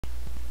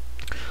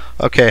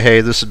Okay, hey,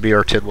 this is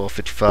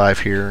Tidwell55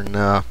 here, and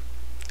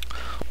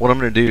what I'm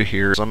going to do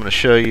here is I'm going to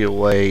show you a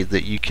way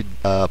that you could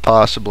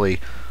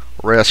possibly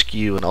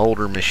rescue an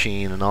older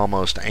machine, an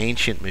almost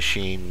ancient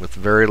machine with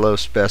very low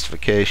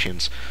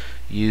specifications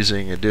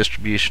using a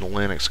distribution of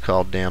Linux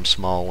called Damn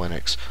Small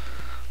Linux.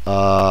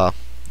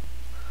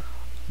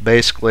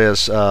 Basically, I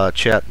was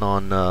chatting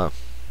on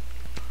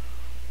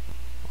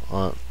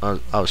I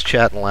was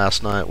chatting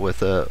last night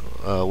with a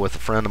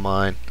friend of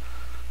mine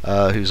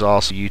who's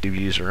also a YouTube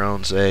user,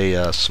 owns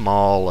a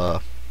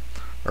small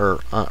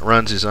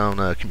runs his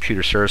own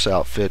computer service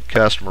outfit.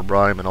 Customer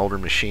brought him an older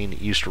machine that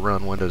used to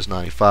run Windows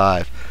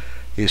 95.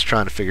 He's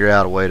trying to figure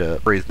out a way to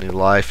breathe new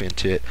life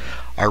into it.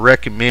 I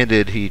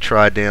recommended he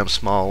try Damn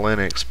Small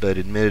Linux, but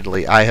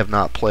admittedly I have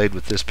not played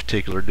with this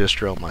particular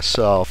distro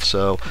myself,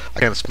 so I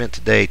kind of spent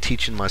today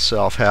teaching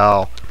myself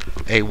how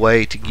a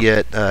way to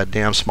get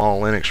Damn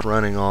Small Linux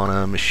running on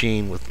a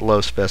machine with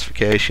low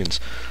specifications.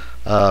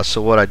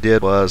 So what I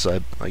did was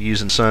I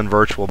using Sun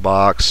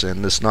VirtualBox,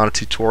 and this is not a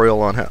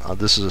tutorial on how,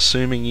 this is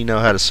assuming you know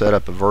how to set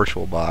up a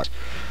VirtualBox.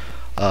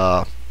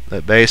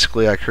 But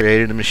basically I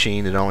created a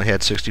machine that only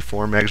had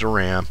 64 megs of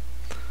RAM,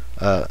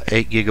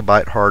 8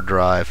 gigabyte hard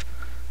drive.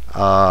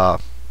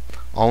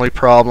 Only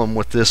problem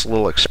with this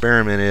little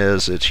experiment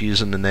is it's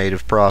using the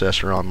native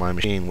processor on my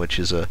machine, which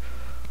is a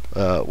 2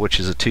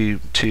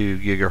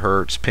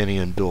 gigahertz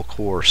Pentium dual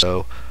core.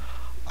 So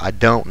I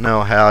don't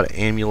know how to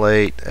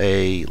emulate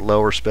a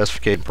lower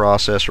specification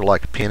processor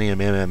like a Pentium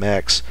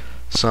MMX,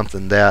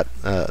 something that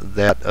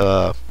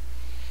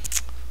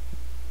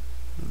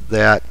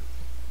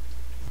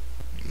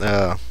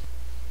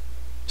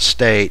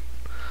state,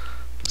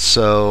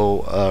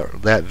 so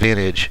that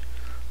vintage.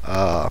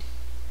 But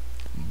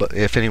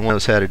if anyone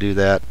knows how to do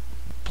that,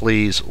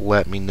 please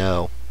let me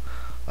know.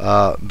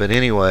 But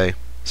anyway,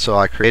 so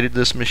I created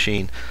this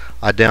machine.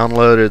 I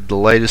downloaded the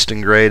latest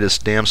and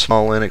greatest Damn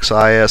Small Linux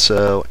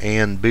ISO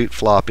and boot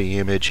floppy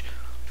image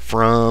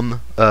from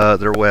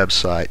their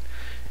website.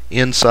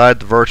 Inside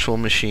the virtual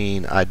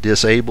machine, I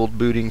disabled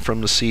booting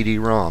from the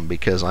CD-ROM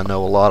because I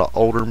know a lot of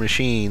older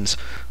machines,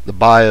 the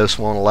BIOS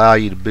won't allow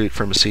you to boot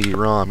from a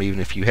CD-ROM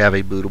even if you have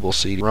a bootable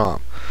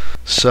CD-ROM.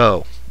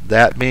 So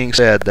that being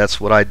said,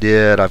 that's what I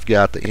did. I've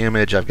got the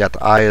image, I've got the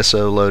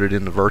ISO loaded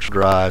in the virtual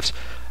drives.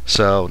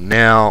 So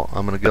now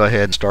I'm going to go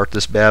ahead and start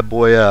this bad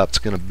boy up. It's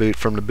going to boot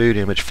from the boot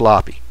image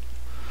floppy.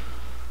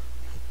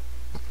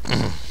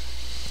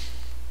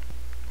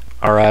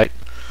 Alright,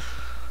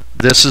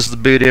 this is the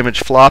boot image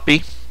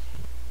floppy.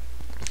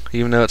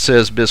 Even though it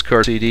says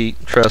BizCard CD,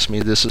 trust me,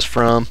 this is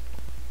from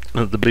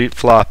the boot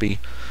floppy.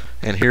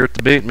 And here at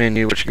the boot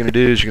menu, what you're going to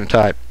do is you're going to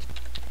type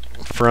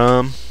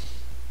from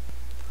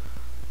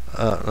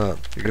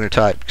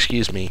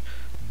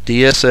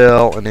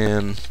DSL and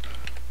then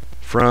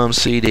from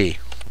CD.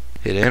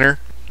 Hit enter.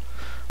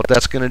 What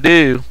that's going to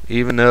do,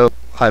 even though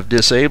I've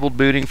disabled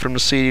booting from the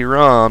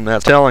CD-ROM,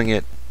 that's telling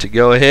it to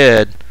go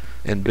ahead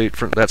and boot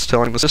from. That's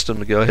telling the system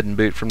to go ahead and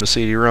boot from the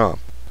CD-ROM.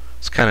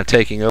 It's kind of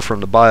taking over from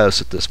the BIOS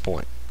at this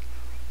point.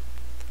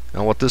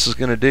 Now what this is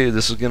going to do,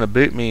 this is going to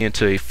boot me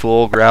into a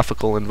full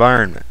graphical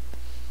environment.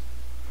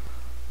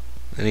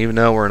 And even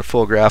though we're in a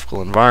full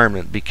graphical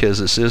environment, because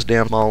this is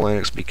Damn Small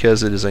Linux,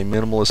 because it is a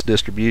minimalist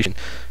distribution,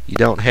 you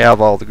don't have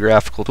all the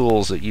graphical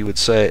tools that you would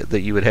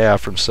have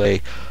from,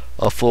 say,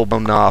 a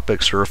full-blown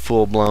Knoppix or a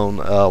full-blown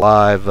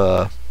live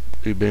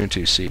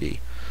Ubuntu CD.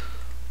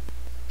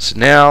 So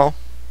now,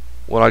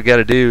 what I've got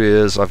to do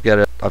is I've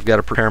got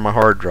to prepare my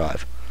hard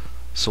drive.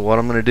 So what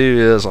I'm going to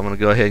do is I'm going to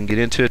go ahead and get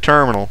into a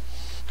terminal.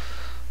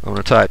 I'm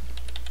going to type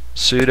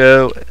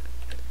sudo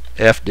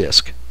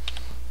fdisk.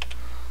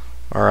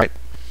 Alright.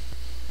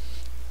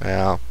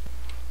 Now,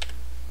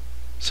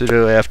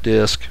 sudo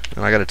fdisk,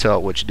 and I got to tell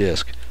it which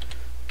disk.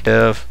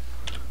 Dev.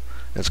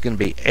 It's going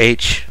to be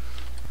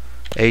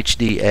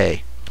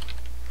HDA.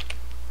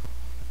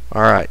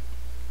 Alright.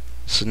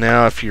 So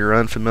now, if you're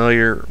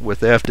unfamiliar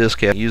with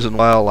fdisk, using a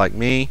while like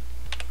me,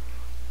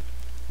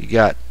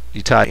 you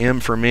type M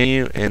for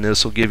menu, and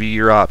this will give you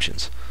your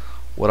options.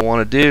 What I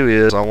want to do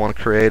is I want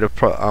to create a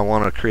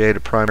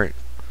primary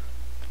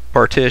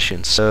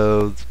partition.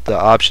 So the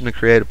option to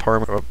create a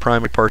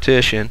primary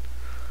partition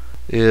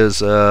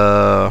is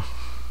let's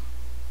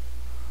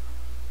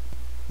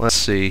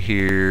see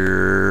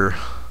here,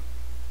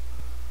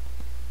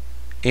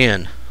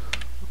 N.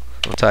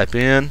 I'll type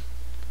in.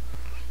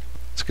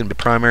 It's going to be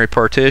primary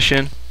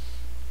partition.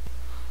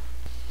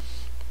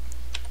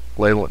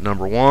 Label it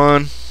number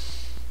 1.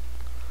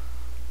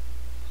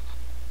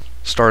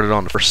 Start it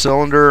on the first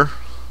cylinder,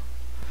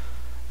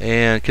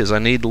 and because I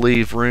need to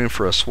leave room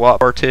for a swap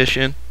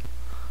partition,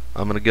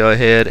 I'm going to go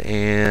ahead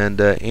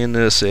and end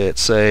this at,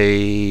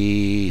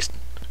 say,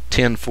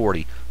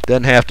 1040.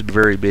 Doesn't have to be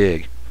very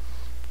big.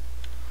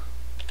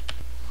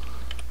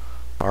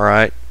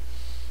 Alright.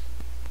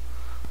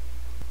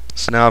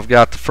 So now I've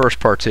got the first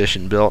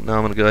partition built. Now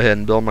I'm going to go ahead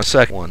and build my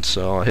second one.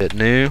 So I'll hit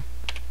new.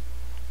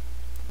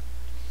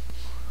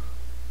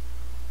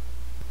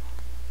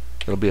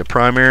 It'll be a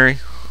primary.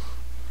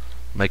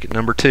 Make it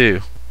number 2.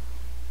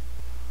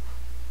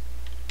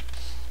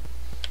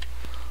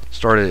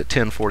 Started at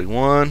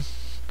 1041.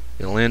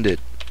 It'll end at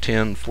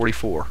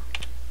 1044.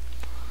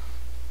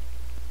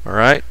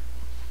 Alright.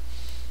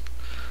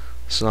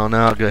 So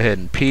now I'll go ahead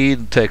and P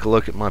and take a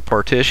look at my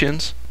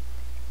partitions.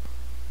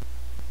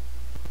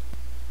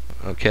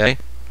 Okay.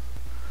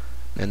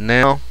 And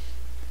now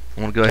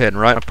I'm going to go ahead and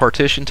write a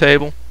partition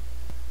table.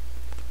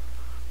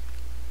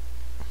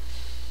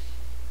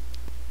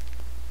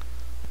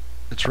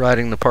 It's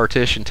writing the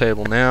partition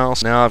table now.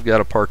 So now I've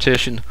got a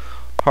partition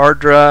hard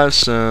drive.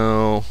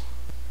 So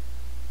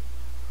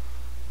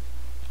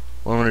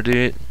what I'm going to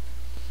do,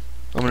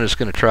 I'm just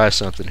going to try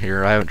something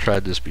here. I haven't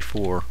tried this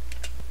before.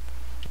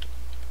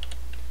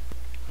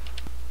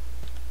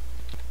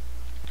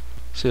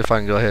 See if I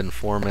can go ahead and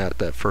format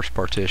that first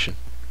partition.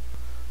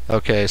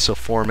 Okay, so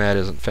format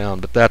isn't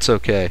found, but that's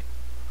okay.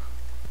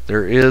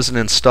 There is an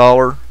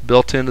installer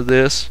built into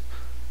this.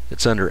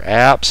 It's under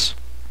Apps,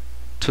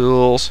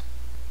 Tools,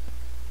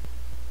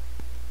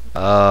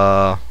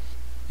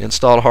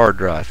 Install hard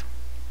drive.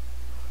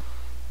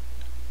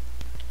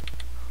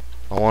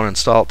 I want to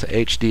install it to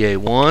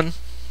HDA1.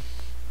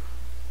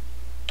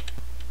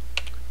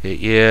 Hit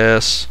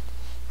yes.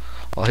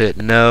 I'll hit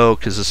no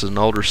because this is an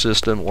older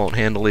system. It won't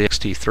handle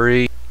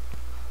ext3.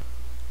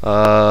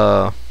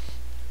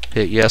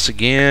 Hit yes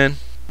again.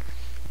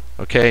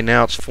 Okay,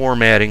 now it's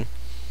formatting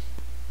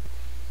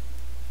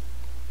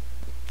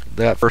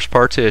that first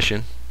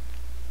partition.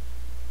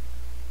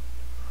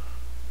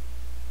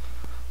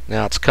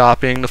 Now it's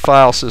copying the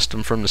file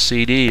system from the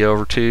CD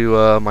over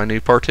to my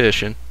new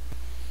partition.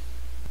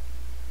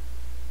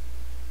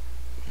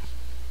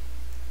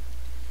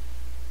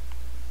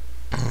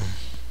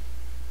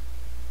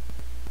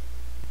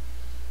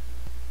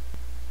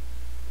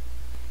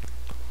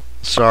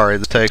 Sorry,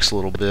 this takes a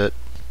little bit.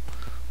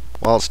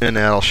 While it's doing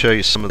that, I'll show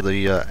you some of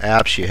the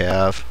apps you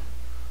have.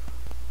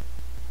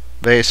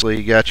 Basically,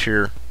 you got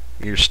your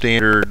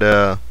standard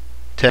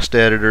text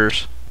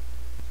editors.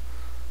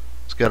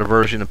 It's got a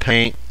version of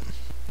Paint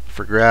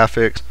for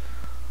graphics.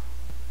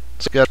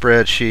 It's got a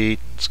spreadsheet.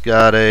 It's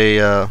got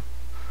a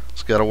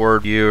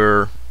word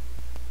viewer.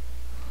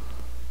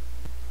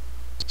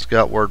 It's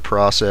got word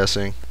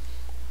processing.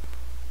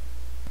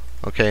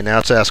 Okay, now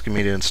it's asking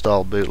me to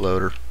install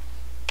bootloader.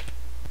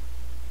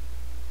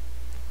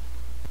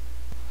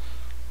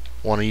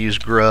 Want to use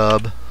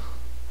grub.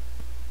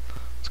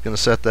 It's going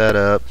to set that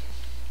up.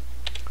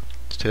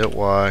 Just hit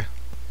Y.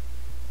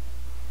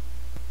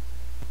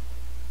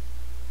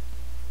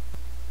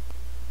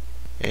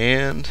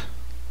 And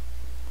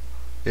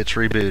it's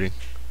rebooting.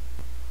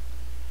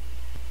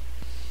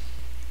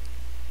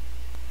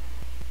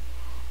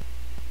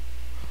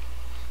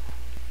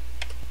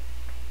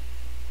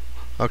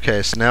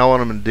 Okay, so now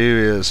what I'm going to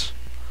do is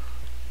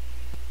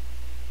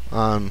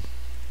I'm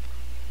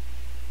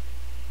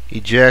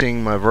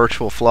ejecting my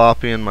virtual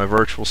floppy and my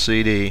virtual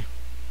CD.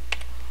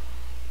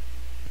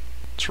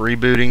 It's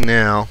rebooting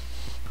now,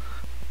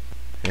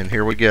 and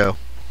here we go.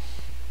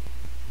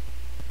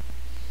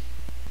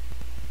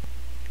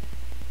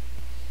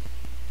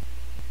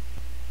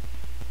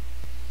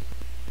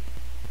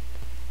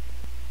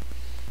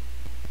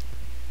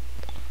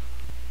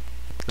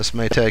 This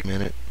may take a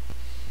minute.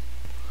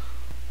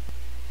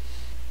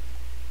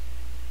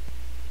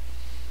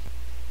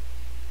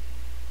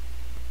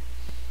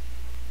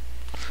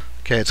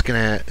 Okay, it's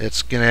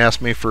gonna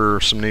ask me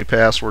for some new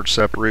password,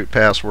 separate root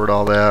password,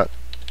 all that.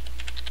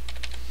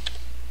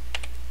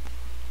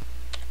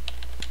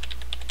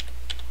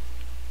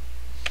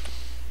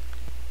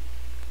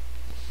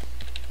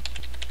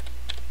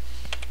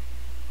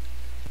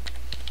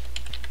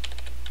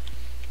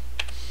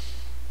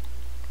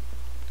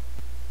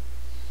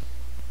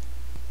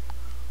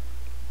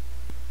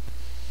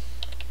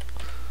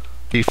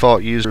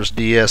 Default users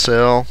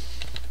DSL.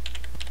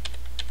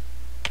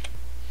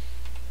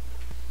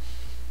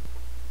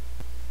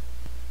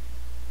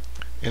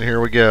 And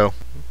here we go.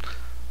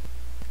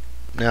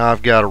 Now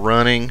I've got a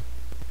running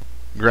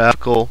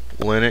graphical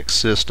Linux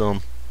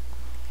system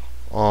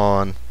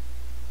on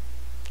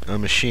a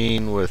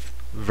machine with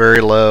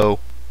very low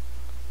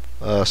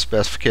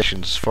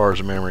specifications as far as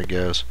the memory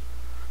goes.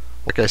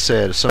 Like I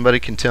said, if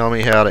somebody can tell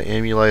me how to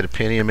emulate a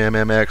Pentium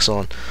MMX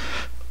on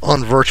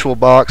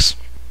VirtualBox,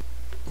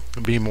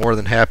 I'd be more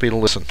than happy to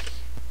listen.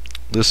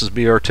 This is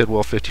BR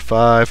Tidwell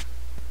 55,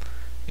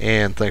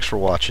 and thanks for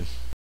watching.